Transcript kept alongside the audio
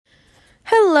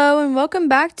Hello and welcome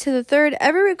back to the third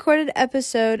ever recorded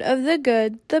episode of The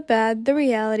Good, the Bad, the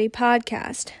Reality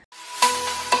podcast.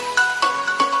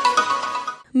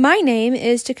 My name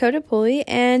is Dakota Pulley,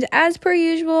 and as per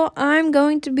usual, I'm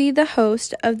going to be the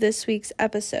host of this week's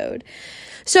episode.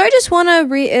 So I just want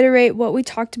to reiterate what we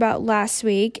talked about last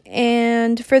week,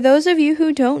 and for those of you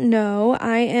who don't know,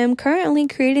 I am currently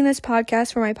creating this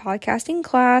podcast for my podcasting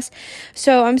class,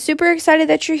 so I'm super excited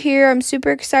that you're here. I'm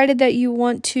super excited that you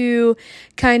want to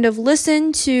kind of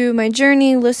listen to my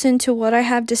journey, listen to what I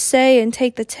have to say, and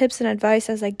take the tips and advice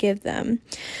as I give them.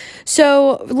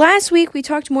 So last week we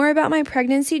talked more about my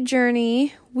pregnancy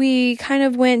journey. We kind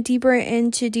of went deeper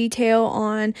into detail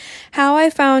on how I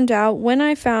found out, when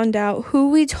I found out, who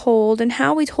we told, and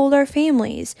how we told our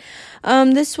families.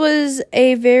 This was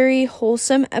a very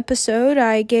wholesome episode.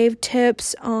 I gave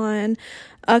tips on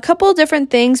a couple of different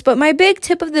things, but my big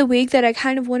tip of the week that I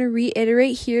kind of want to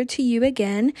reiterate here to you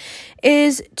again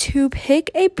is to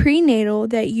pick a prenatal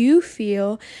that you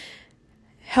feel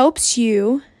helps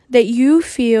you, that you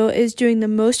feel is doing the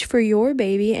most for your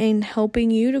baby and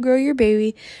helping you to grow your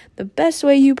baby the best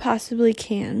way you possibly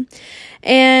can.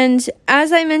 And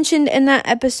as I mentioned in that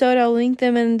episode, I'll link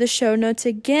them in the show notes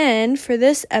again for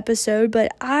this episode,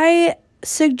 but I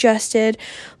suggested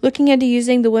looking into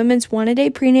using the Women's 1-A-Day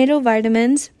prenatal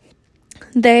vitamins.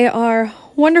 They are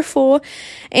wonderful,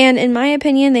 and in my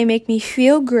opinion, they make me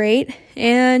feel great,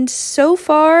 and so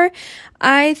far,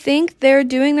 I think they're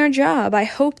doing their job. I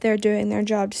hope they're doing their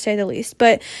job, to say the least.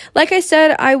 But like I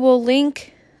said, I will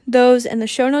link those in the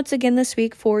show notes again this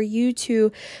week for you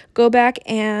to go back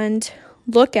and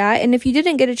look at. And if you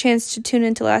didn't get a chance to tune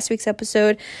into last week's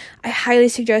episode, I highly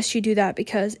suggest you do that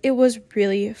because it was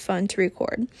really fun to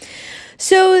record.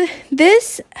 So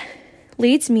this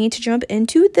leads me to jump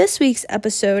into this week's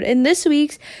episode. And this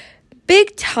week's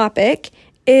big topic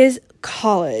is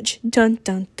college. Dun,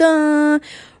 dun, dun.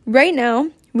 Right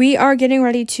now, we are getting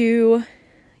ready to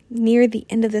near the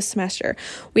end of this semester.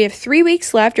 We have 3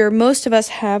 weeks left, or most of us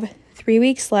have 3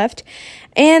 weeks left,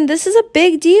 and this is a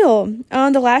big deal.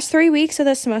 The last 3 weeks of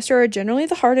the semester are generally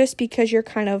the hardest because you're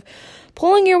kind of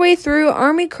pulling your way through,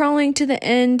 army crawling to the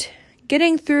end,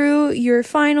 getting through your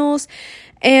finals,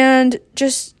 and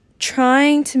just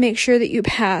trying to make sure that you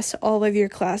pass all of your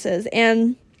classes.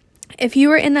 And if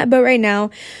you are in that boat right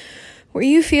now, where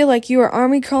you feel like you are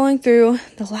army crawling through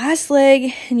the last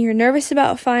leg and you're nervous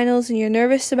about finals and you're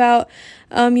nervous about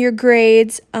your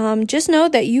grades, just know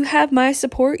that you have my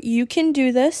support. You can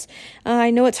do this.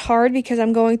 I know it's hard because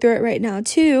I'm going through it right now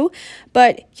too,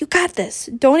 but you got this.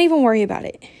 Don't even worry about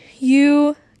it.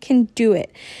 You can do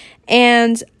it.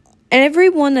 And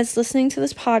everyone that's listening to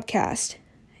this podcast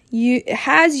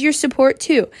has your support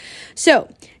too.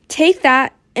 So take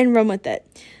that and run with it.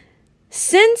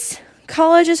 Since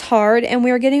college is hard and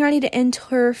we are getting ready to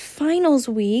enter finals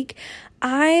week,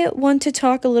 I want to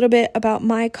talk a little bit about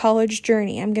my college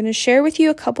journey. I'm going to share with you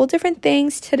a couple different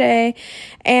things today,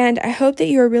 and I hope that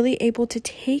you're really able to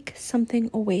take something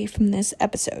away from this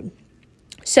episode.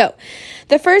 So,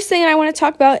 the first thing I want to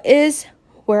talk about is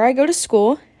where I go to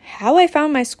school, how I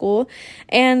found my school,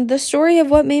 and the story of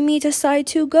what made me decide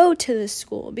to go to this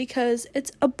school, because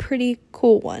it's a pretty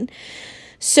cool one.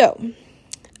 So,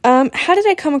 how did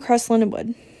I come across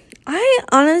Lindenwood? I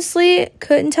honestly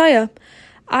couldn't tell you.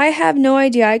 I have no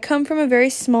idea. I come from a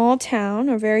very small town,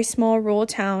 a very small rural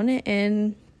town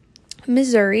in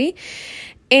Missouri,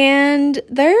 and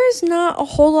there's not a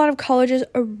whole lot of colleges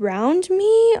around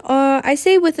me. I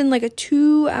say within like a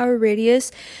 2-hour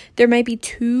radius, there might be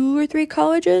 2 or 3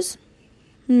 colleges.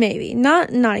 Maybe.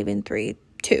 Not even 3.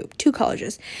 2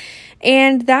 colleges.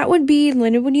 And that would be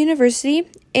Lindenwood University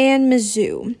and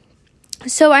Mizzou.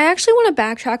 So I actually want to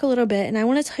backtrack a little bit, and I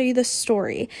want to tell you the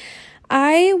story.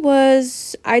 I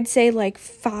was, I'd say like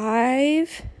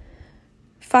 5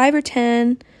 or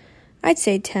 10, I'd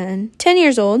say 10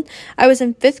 years old. I was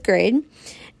in 5th grade,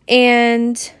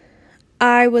 and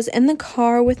I was in the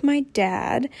car with my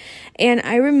dad, and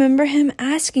I remember him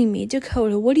asking me,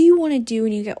 Dakota, what do you want to do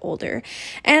when you get older?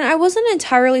 And I wasn't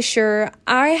entirely sure.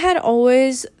 I had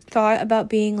always thought about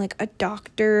being like a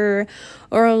doctor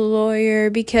or a lawyer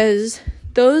because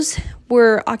those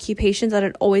were occupations that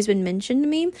had always been mentioned to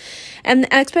me, and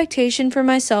the expectation for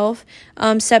myself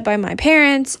set by my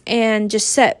parents and just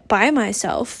set by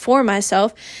myself for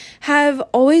myself have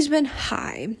always been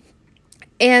high.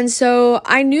 And so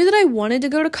I knew that I wanted to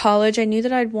go to college. I knew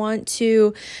that I'd want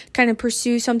to kind of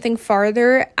pursue something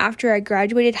farther after I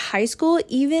graduated high school.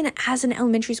 Even as an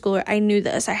elementary schooler, I knew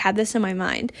this. I had this in my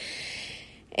mind.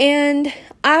 And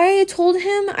I told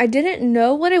him I didn't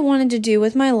know what I wanted to do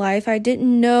with my life. I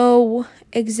didn't know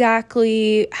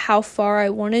exactly how far I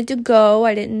wanted to go.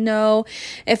 I didn't know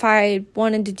if I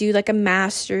wanted to do like a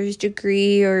master's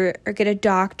degree or get a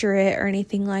doctorate or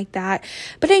anything like that.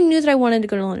 But I knew that I wanted to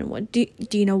go to Lindenwood.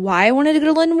 Do you know why I wanted to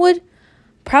go to Lindenwood?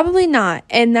 Probably not.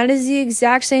 And that is the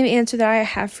exact same answer that I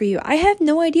have for you. I have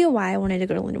no idea why I wanted to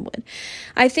go to Lindenwood.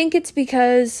 I think it's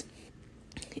because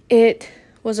it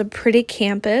was a pretty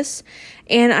campus,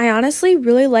 and I honestly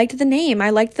really liked the name.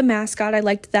 I liked the mascot. I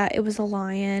liked that it was a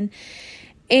lion,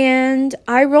 and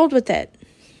I rolled with it.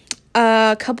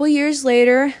 A couple years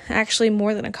later, actually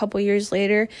more than a couple years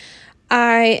later,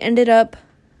 I ended up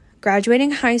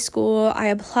graduating high school. I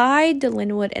applied to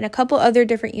Lindenwood and a couple other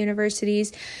different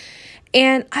universities,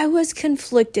 and I was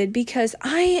conflicted because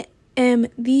I am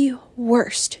the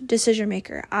worst decision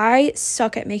maker. I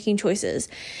suck at making choices.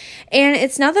 And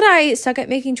it's not that I suck at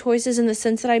making choices in the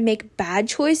sense that I make bad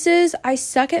choices. I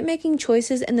suck at making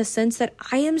choices in the sense that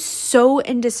I am so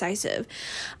indecisive.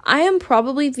 I am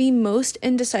probably the most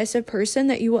indecisive person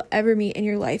that you will ever meet in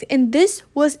your life. And this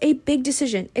was a big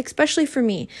decision, especially for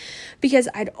me, because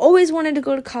I'd always wanted to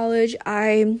go to college.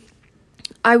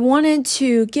 I wanted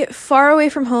to get far away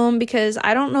from home because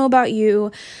I don't know about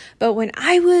you, but when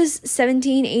I was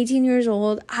 17, 18 years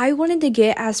old, I wanted to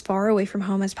get as far away from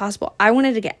home as possible. I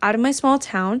wanted to get out of my small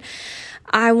town.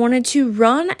 I wanted to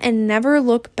run and never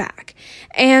look back.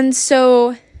 And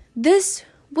so this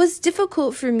was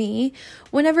difficult for me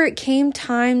whenever it came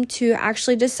time to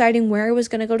actually deciding where I was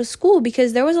going to go to school,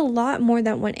 because there was a lot more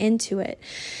that went into it.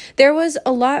 There was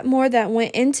a lot more that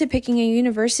went into picking a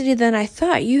university than I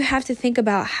thought. You have to think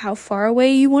about how far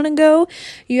away you want to go.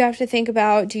 You have to think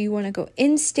about, do you want to go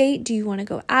in-state? Do you want to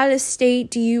go out of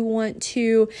state? Do you want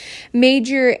to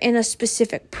major in a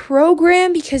specific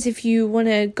program? Because if you want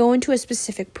to go into a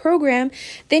specific program,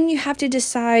 then you have to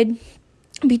decide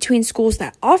between schools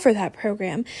that offer that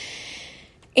program.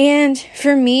 And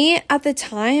for me at the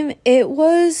time, it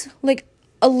was like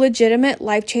a legitimate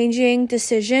life-changing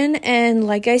decision. And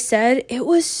like I said, it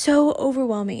was so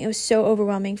overwhelming. It was so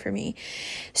overwhelming for me.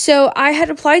 So I had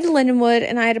applied to Lindenwood,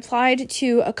 and I had applied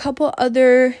to a couple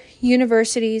other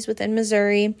universities within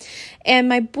Missouri. And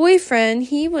my boyfriend,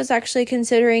 he was actually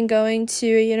considering going to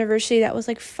a university that was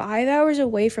like 5 hours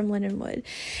away from Lindenwood.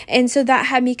 And so that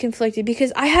had me conflicted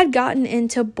because I had gotten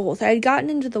into both. I had gotten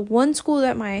into the one school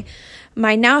that my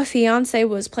now fiance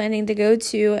was planning to go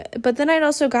to, but then I'd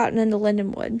also gotten into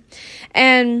Lindenwood.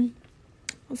 And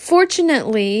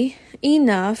fortunately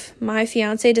enough, my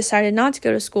fiance decided not to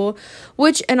go to school,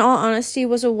 which in all honesty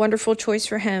was a wonderful choice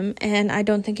for him, and I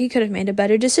don't think he could have made a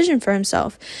better decision for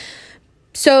himself.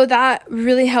 So that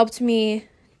really helped me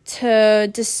to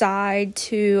decide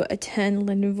to attend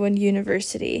Lindenwood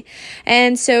University.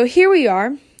 And so here we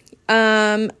are.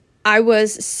 I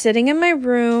was sitting in my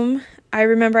room. I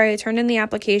remember I turned in the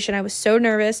application. I was so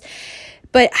nervous,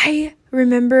 but I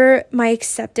remember my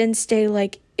acceptance day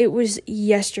like it was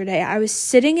yesterday. I was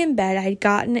sitting in bed. I'd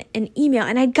gotten an email,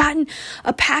 and I'd gotten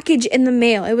a package in the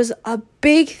mail. It was a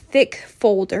big, thick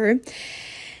folder,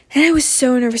 and I was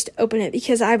so nervous to open it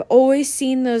because I've always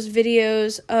seen those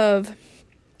videos of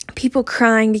people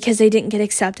crying because they didn't get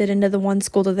accepted into the one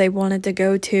school that they wanted to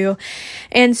go to.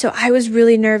 And so I was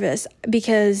really nervous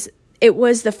because it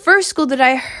was the first school that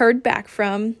I heard back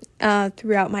from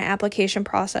throughout my application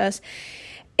process.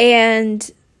 And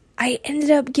I ended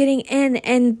up getting in,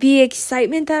 and the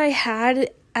excitement that I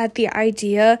had at the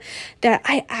idea that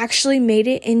I actually made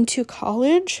it into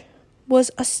college was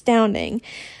astounding.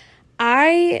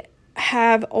 I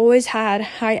have always had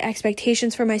high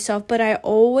expectations for myself, but I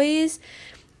always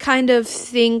kind of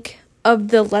think of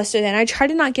the lesser than. I try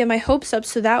to not get my hopes up,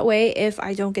 so that way if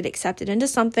I don't get accepted into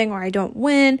something, or I don't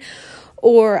win,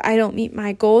 or I don't meet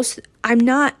my goals, I'm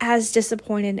not as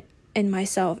disappointed in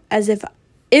myself as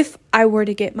if I were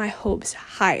to get my hopes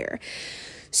higher.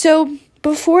 So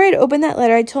before I'd open that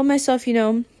letter, I told myself,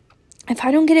 if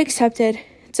I don't get accepted,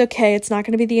 it's okay. It's not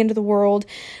going to be the end of the world.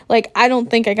 Like, I don't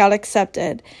think I got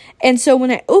accepted. And so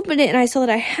when I opened it and I saw that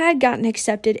I had gotten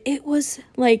accepted, it was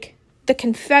like the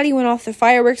confetti went off, the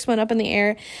fireworks went up in the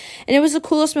air, and it was the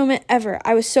coolest moment ever.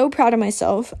 I was so proud of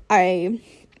myself. I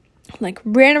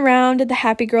ran around, did the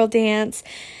happy girl dance,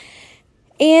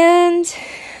 and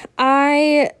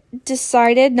I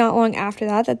decided not long after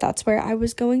that that's where I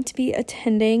was going to be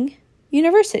attending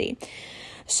university.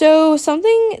 So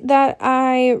something that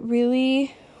I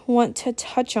really want to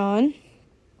touch on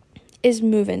is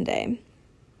move-in day.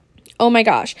 Oh my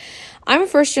gosh. I'm a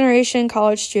first-generation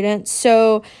college student,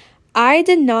 so I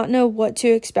did not know what to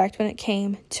expect when it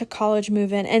came to college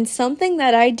move-in. And something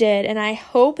that I did, and I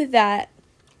hope that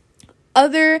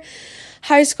other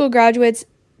high school graduates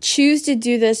choose to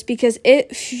do this because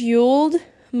it fueled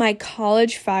my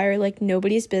college fire like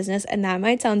nobody's business. And that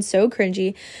might sound so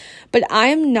cringy, but I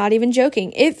am not even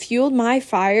joking. It fueled my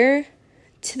fire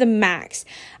to the max.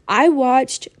 I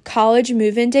watched college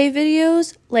move-in day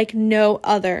videos like no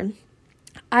other.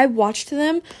 I watched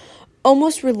them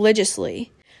almost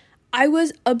religiously. I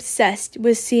was obsessed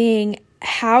with seeing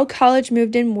how college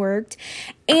move-in worked,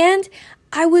 and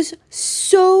I was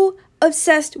so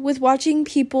obsessed with watching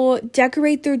people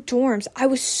decorate their dorms. I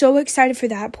was so excited for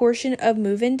that portion of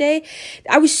move-in day.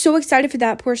 I was so excited for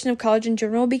that portion of college in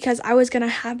general because I was going to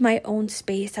have my own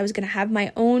space. I was going to have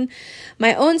my own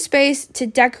space to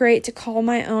decorate, to call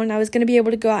my own. I was going to be able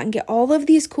to go out and get all of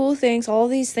these cool things, all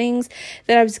of these things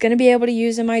that I was going to be able to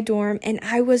use in my dorm, and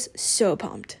I was so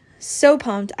pumped. So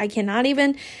pumped. I cannot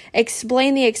even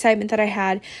explain the excitement that I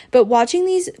had. But watching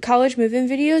these college move-in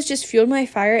videos just fueled my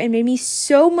fire and made me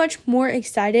so much more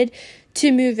excited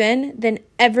to move in than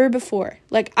ever before.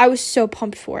 Like, I was so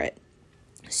pumped for it.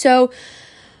 So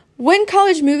when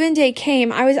college move-in day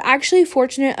came, I was actually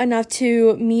fortunate enough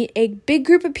to meet a big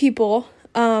group of people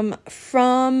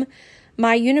from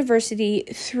my university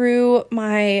through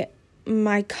my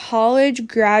college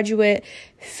graduate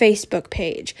Facebook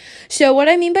page. So what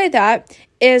I mean by that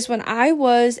is when I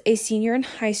was a senior in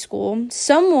high school,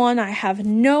 someone, I have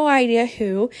no idea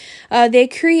who, they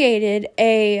created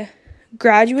a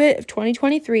graduate of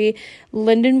 2023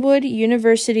 Lindenwood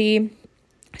University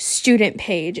student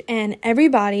page, and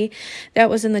everybody that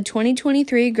was in the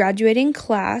 2023 graduating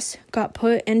class got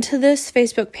put into this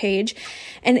Facebook page,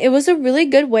 and it was a really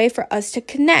good way for us to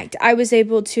connect. I was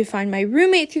able to find my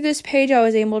roommate through this page. I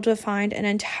was able to find an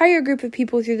entire group of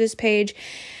people through this page,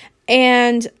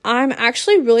 and I'm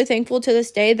actually really thankful to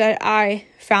this day that I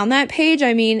found that page.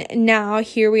 I mean, now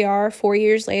here we are 4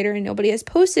 years later and nobody has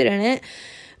posted in it.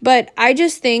 But I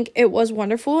just think it was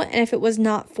wonderful, and if it was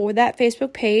not for that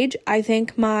Facebook page, I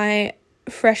think my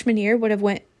freshman year would have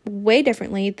went way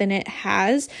differently than it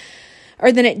has,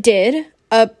 or than it did.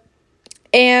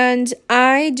 And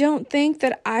I don't think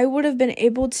that I would have been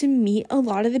able to meet a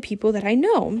lot of the people that I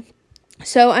know.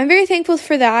 So I'm very thankful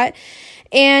for that,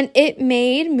 and it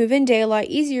made move-in day a lot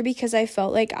easier because I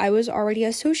felt like I was already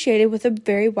associated with a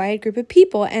very wide group of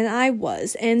people, and I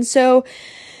was. And so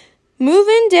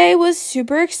move-in day was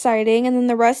super exciting, and then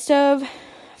the rest of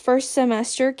first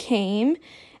semester came,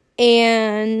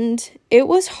 and it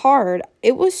was hard.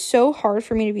 It was so hard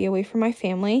for me to be away from my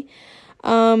family.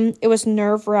 It was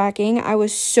nerve-wracking. I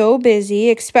was so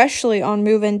busy, especially on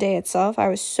move-in day itself. I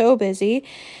was so busy,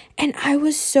 and I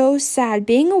was so sad.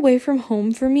 Being away from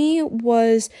home for me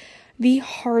was the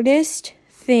hardest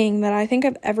thing that I think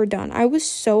I've ever done. I was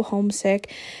so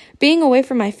homesick. Being away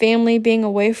from my family, being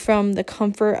away from the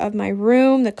comfort of my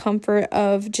room, the comfort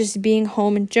of just being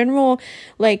home in general,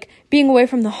 like being away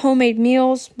from the homemade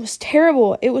meals was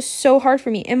terrible. It was so hard for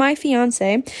me. And my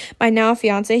fiance, my now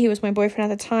fiance, he was my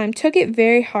boyfriend at the time, took it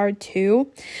very hard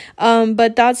too.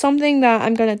 But that's something that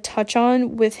I'm going to touch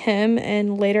on with him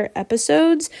in later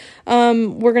episodes.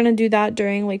 We're going to do that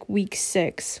during like week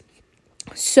 6.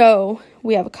 So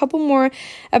we have a couple more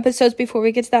episodes before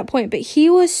we get to that point. But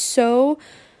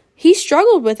he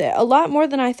struggled with it a lot more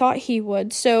than I thought he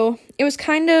would. So it was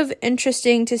kind of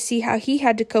interesting to see how he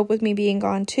had to cope with me being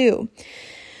gone too.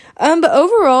 But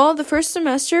overall, the first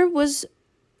semester was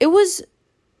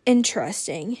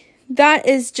interesting. That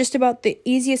is just about the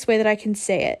easiest way that I can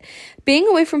say it. Being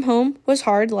away from home was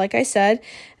hard, like I said,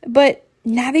 but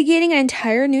navigating an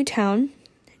entire new town,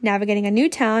 navigating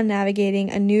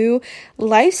a new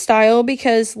lifestyle,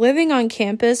 because living on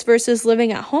campus versus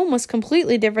living at home was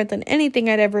completely different than anything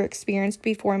I'd ever experienced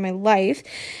before in my life.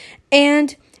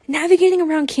 And navigating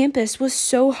around campus was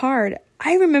so hard.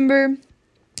 I remember,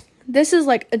 this is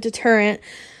like a deterrent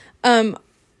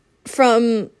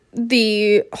from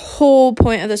the whole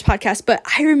point of this podcast, but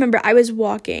I remember I was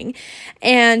walking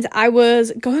and I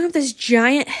was going up this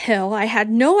giant hill. I had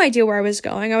no idea where I was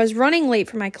going. I was running late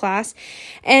for my class,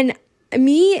 and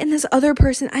me and this other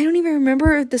person, I don't even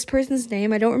remember this person's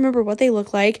name. I don't remember what they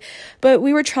look like, but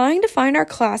we were trying to find our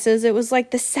classes. It was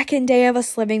like the second day of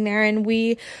us living there, and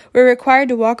we were required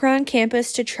to walk around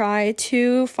campus to try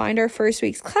to find our first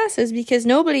week's classes because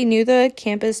nobody knew the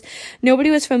campus. Nobody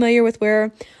was familiar with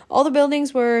where all the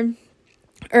buildings were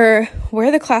or where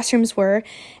the classrooms were,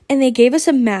 and they gave us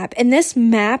a map, and this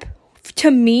map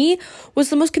to me was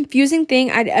the most confusing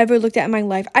thing I'd ever looked at in my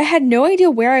life. I had no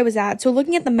idea where I was at, so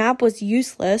looking at the map was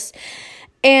useless.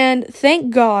 And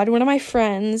thank God one of my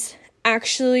friends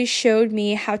actually showed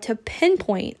me how to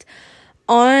pinpoint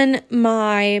on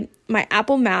my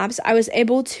Apple Maps, I was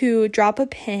able to drop a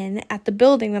pin at the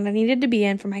building that I needed to be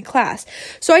in for my class.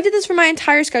 So I did this for my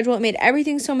entire schedule. It made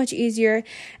everything so much easier.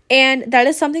 And that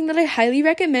is something that I highly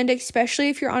recommend, especially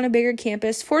if you're on a bigger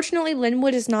campus. Fortunately,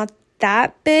 Linwood is not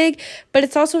that big, but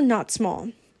it's also not small.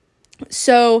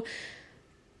 So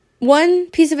one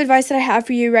piece of advice that I have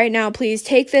for you right now, please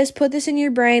take this, put this in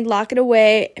your brain, lock it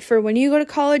away for when you go to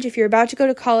college. If you're about to go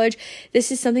to college,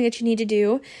 this is something that you need to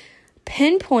do.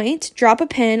 Pinpoint, drop a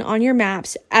pin on your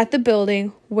maps at the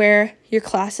building where your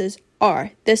classes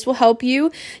are. This will help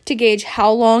you to gauge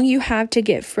how long you have to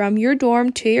get from your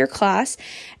dorm to your class,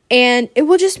 and it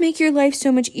will just make your life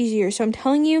so much easier. So I'm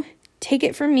telling you, take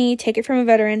it from me, take it from a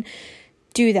veteran,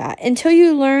 do that until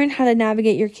you learn how to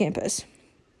navigate your campus.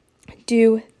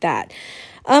 Do that.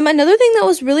 Another thing that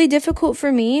was really difficult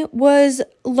for me was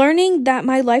learning that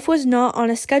my life was not on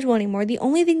a schedule anymore. The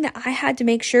only thing that I had to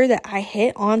make sure that I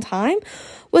hit on time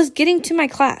was getting to my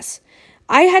class.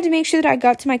 I had to make sure that I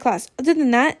got to my class. Other than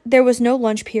that, there was no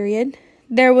lunch period.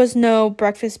 There was no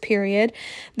breakfast period.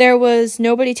 There was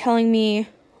nobody telling me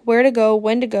where to go,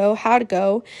 when to go, how to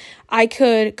go. I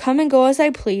could come and go as I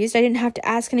pleased. I didn't have to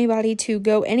ask anybody to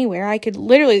go anywhere. I could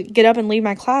literally get up and leave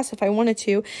my class if I wanted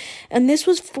to. And this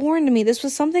was foreign to me. This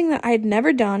was something that I had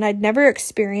never done. I'd never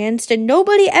experienced, and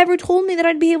nobody ever told me that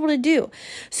I'd be able to do.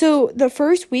 So the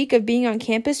first week of being on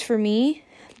campus for me,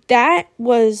 that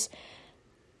was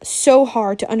so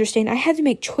hard to understand. I had to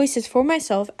make choices for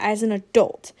myself as an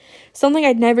adult, something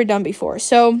I'd never done before.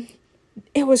 So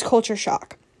it was culture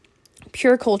shock.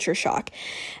 Pure culture shock.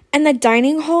 And the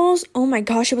dining halls, oh my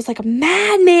gosh, it was like a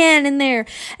madman in there.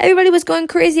 Everybody was going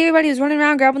crazy. Everybody was running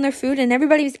around grabbing their food, and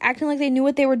everybody was acting like they knew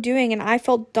what they were doing. And I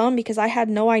felt dumb because I had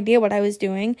no idea what I was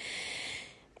doing.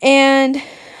 And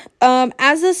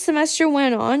as the semester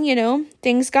went on,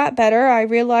 things got better. I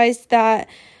realized that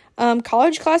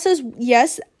college classes,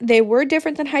 yes, they were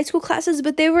different than high school classes,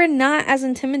 but they were not as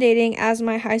intimidating as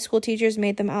my high school teachers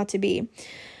made them out to be.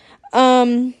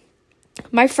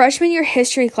 My freshman year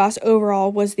history class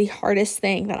overall was the hardest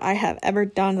thing that I have ever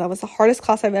done. That was the hardest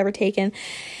class I've ever taken.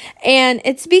 And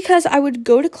it's because I would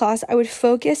go to class, I would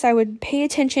focus, I would pay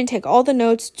attention, take all the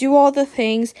notes, do all the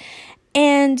things.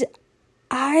 And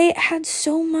I had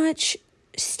so much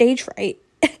stage fright.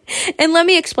 And let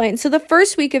me explain. So the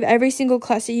first week of every single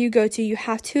class that you go to, you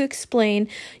have to explain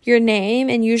your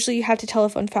name, and usually you have to tell a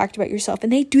fun fact about yourself.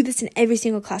 And they do this in every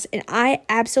single class, and I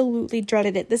absolutely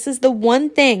dreaded it. This is the one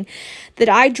thing that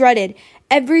I dreaded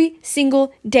every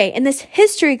single day. In this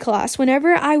history class,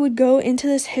 whenever I would go into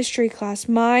this history class,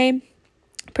 my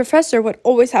professor would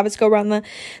always have us go around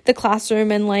the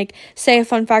classroom and say a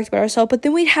fun fact about ourselves, but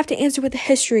then we'd have to answer with a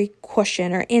history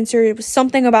question or answer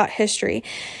something about history.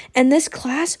 And this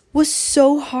class was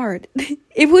so hard.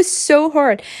 It was so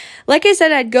hard. Like I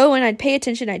said, I'd go and I'd pay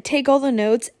attention, I'd take all the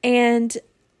notes, and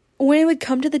when it would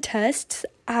come to the tests,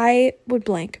 I would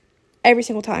blank. Every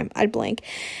single time I'd blank.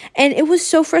 And it was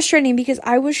so frustrating because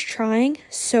I was trying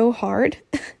so hard.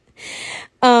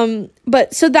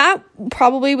 But so that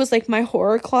probably was my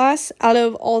horror class out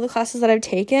of all the classes that I've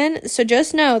taken. So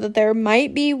just know that there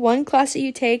might be one class that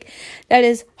you take that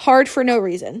is hard for no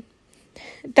reason.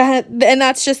 And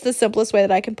that's just the simplest way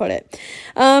that I can put it.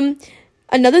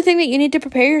 Another thing that you need to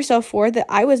prepare yourself for that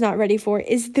I was not ready for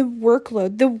is the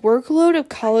workload. The workload of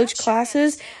college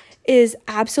classes is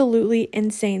absolutely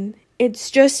insane.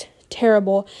 It's just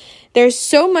terrible. There's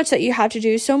so much that you have to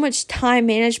do, so much time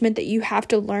management that you have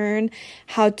to learn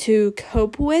how to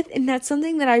cope with, and that's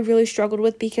something that I really struggled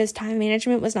with because time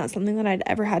management was not something that I'd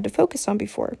ever had to focus on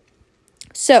before.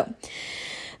 So,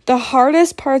 the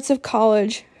hardest parts of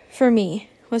college for me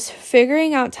was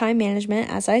figuring out time management,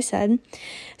 as I said,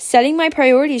 setting my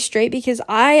priorities straight because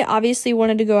I obviously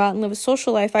wanted to go out and live a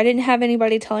social life. I didn't have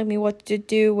anybody telling me what to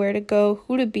do, where to go,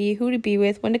 who to be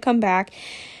with, when to come back.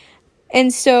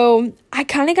 And so I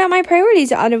kind of got my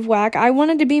priorities out of whack. I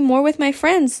wanted to be more with my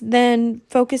friends than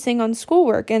focusing on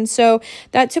schoolwork. And so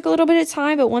that took a little bit of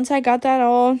time, but once I got that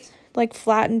all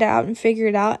flattened out and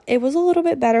figured out, it was a little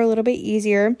bit better, a little bit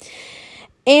easier.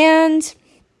 And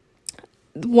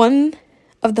one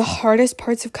of the hardest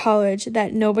parts of college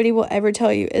that nobody will ever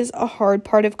tell you is a hard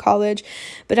part of college,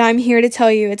 but I'm here to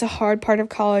tell you it's a hard part of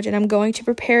college, and I'm going to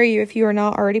prepare you if you are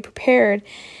not already prepared,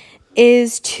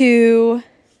 is to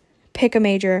pick a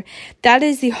major. That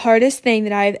is the hardest thing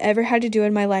that I've ever had to do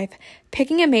in my life.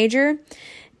 Picking a major,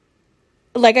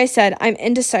 like I said, I'm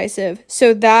indecisive.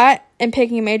 So that and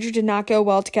picking a major did not go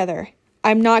well together.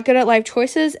 I'm not good at life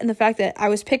choices, and the fact that I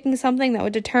was picking something that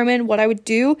would determine what I would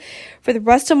do for the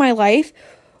rest of my life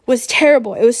was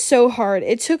terrible. It was so hard.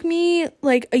 It took me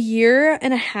like a year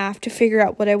and a half to figure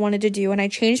out what I wanted to do, and I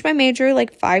changed my major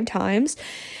like 5 times.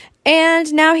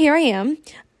 And now here I am,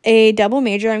 a double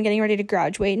major. I'm getting ready to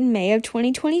graduate in May of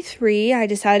 2023. I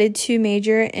decided to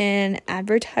major in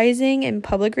advertising and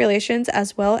public relations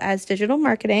as well as digital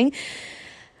marketing.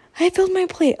 I filled my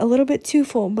plate a little bit too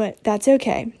full, but that's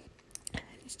okay.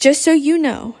 Just so you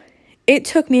know, it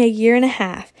took me a year and a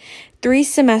half, 3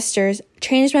 semesters,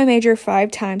 changed my major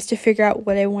 5 times to figure out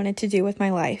what I wanted to do with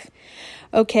my life.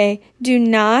 Okay, do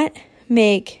not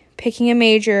make picking a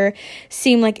major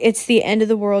seem like it's the end of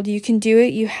the world. You can do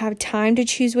it. You have time to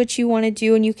choose what you want to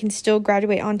do, and you can still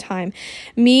graduate on time.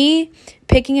 Me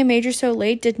picking a major so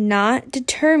late did not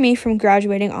deter me from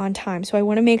graduating on time, so I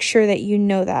want to make sure that you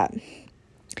know that.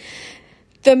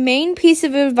 The main piece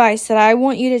of advice that I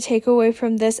want you to take away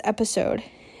from this episode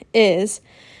is,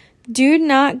 do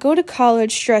not go to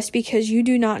college stressed because you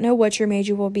do not know what your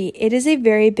major will be. It is a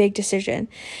very big decision.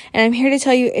 And I'm here to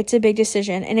tell you it's a big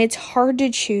decision. And it's hard to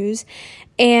choose.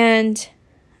 And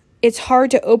it's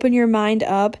hard to open your mind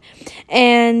up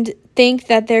and think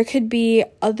that there could be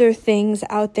other things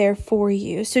out there for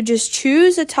you. So just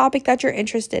choose a topic that you're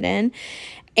interested in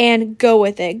and go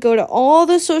with it. Go to all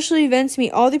the social events,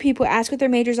 meet all the people, ask what their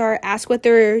majors are, ask what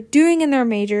they're doing in their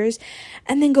majors,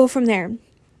 and then go from there.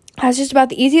 That's just about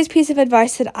the easiest piece of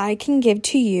advice that I can give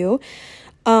to you.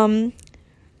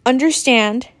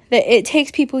 Understand that it takes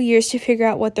people years to figure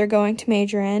out what they're going to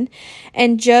major in,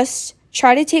 and just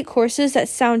try to take courses that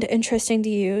sound interesting to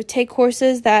you. Take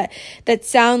courses that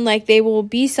sound like they will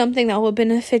be something that will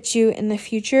benefit you in the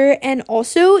future, and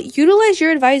also utilize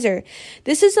your advisor.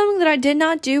 This is something that I did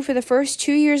not do for the first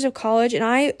 2 years of college, and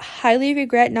I highly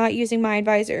regret not using my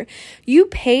advisor. You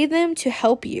pay them to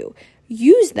help you.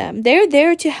 Use them. They're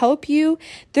there to help you.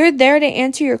 They're there to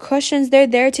answer your questions. They're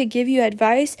there to give you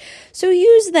advice. So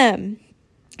use them.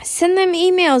 Send them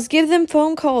emails. Give them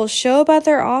phone calls. Show up at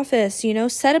their office.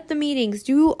 Set up the meetings.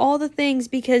 Do all the things,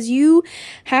 because you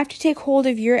have to take hold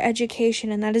of your education,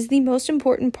 and that is the most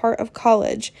important part of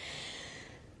college.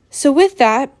 So with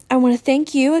that, I want to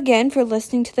thank you again for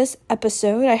listening to this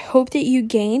episode. I hope that you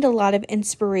gained a lot of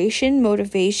inspiration,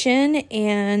 motivation,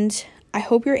 and I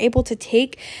hope you're able to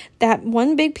take that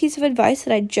one big piece of advice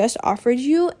that I just offered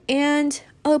you and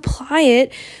apply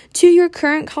it to your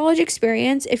current college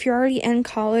experience. If you're already in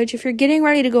college, if you're getting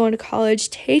ready to go into college,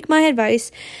 take my advice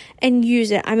and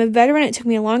use it. I'm a veteran. It took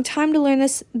me a long time to learn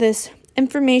this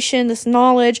information, this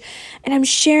knowledge, and I'm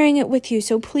sharing it with you.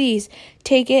 So please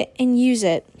take it and use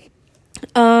it.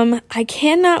 I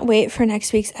cannot wait for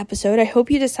next week's episode. I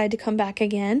hope you decide to come back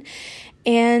again,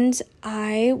 and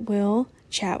I will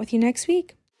chat with you next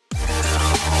week.